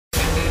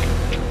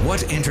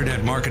What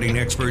internet marketing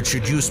expert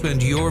should you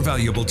spend your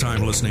valuable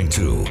time listening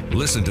to?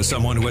 Listen to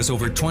someone who has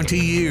over 20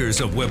 years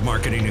of web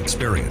marketing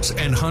experience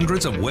and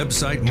hundreds of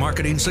website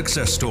marketing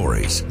success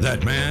stories.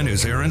 That man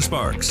is Aaron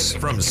Sparks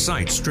from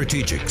Site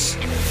Strategics.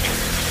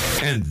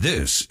 And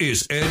this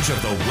is Edge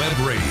of the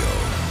Web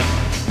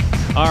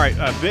Radio. All right,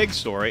 a big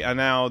story.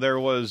 Now, there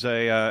was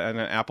an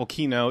Apple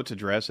keynote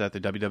address at the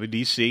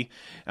WWDC.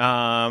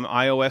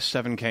 iOS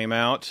 7 came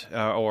out,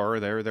 or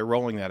they're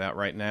rolling that out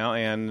right now,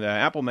 and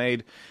Apple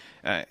made,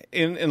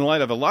 in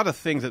light of a lot of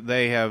things that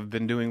they have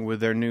been doing with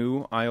their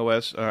new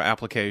iOS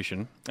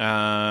application,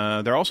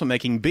 they're also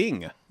making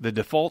Bing the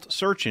default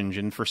search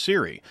engine for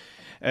Siri.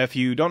 If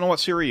you don't know what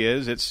Siri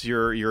is, it's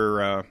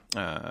your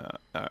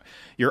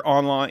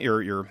online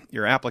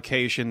your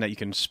application that you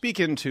can speak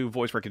into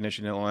voice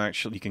recognition. It'll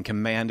actually, you can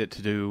command it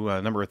to do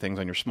a number of things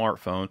on your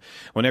smartphone.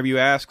 Whenever you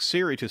ask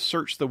Siri to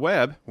search the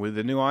web with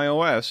the new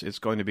iOS, it's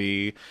going to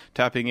be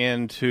tapping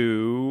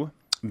into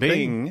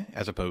Bing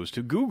as opposed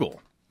to Google.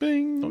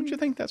 Bing. Don't you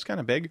think that's kind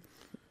of big?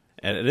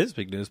 And it is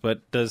big news.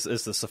 But is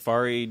the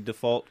Safari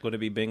default going to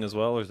be Bing as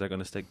well, or is that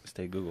going to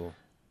stay Google?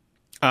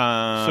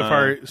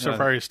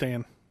 Safari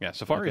staying. Yeah,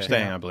 Safari is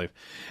staying, I believe.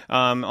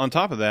 On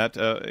top of that,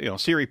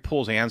 Siri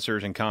pulls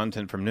answers and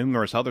content from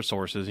numerous other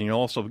sources, and you're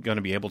also going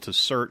to be able to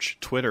search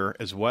Twitter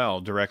as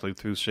well directly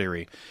through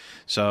Siri.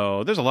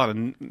 So there's a lot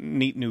of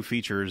neat new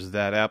features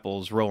that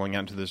Apple's rolling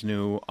out into this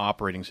new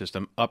operating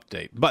system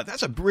update. But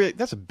that's a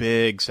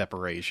big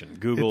separation.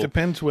 Google. It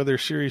depends whether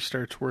Siri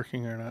starts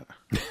working or not.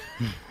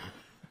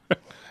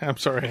 I'm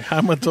sorry.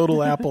 I'm a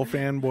total Apple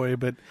fanboy,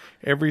 but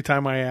every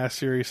time I ask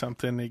Siri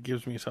something, it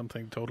gives me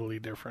something totally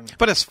different.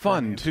 But it's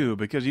fun, too,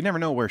 because you never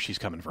know where she's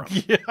coming from.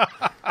 Yeah.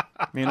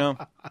 You know?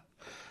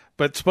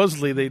 But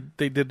supposedly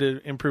they did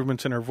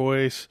improvements in her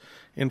voice,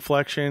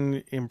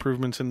 inflection,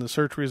 improvements in the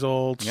search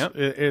results. Yep.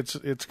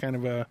 It's kind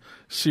of a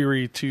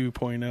Siri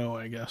 2.0,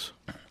 I guess.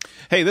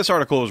 Hey, this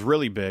article is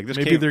really big.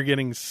 Maybe they're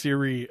getting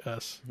Siri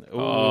us.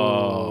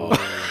 Oh.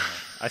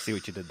 I see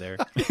what you did there.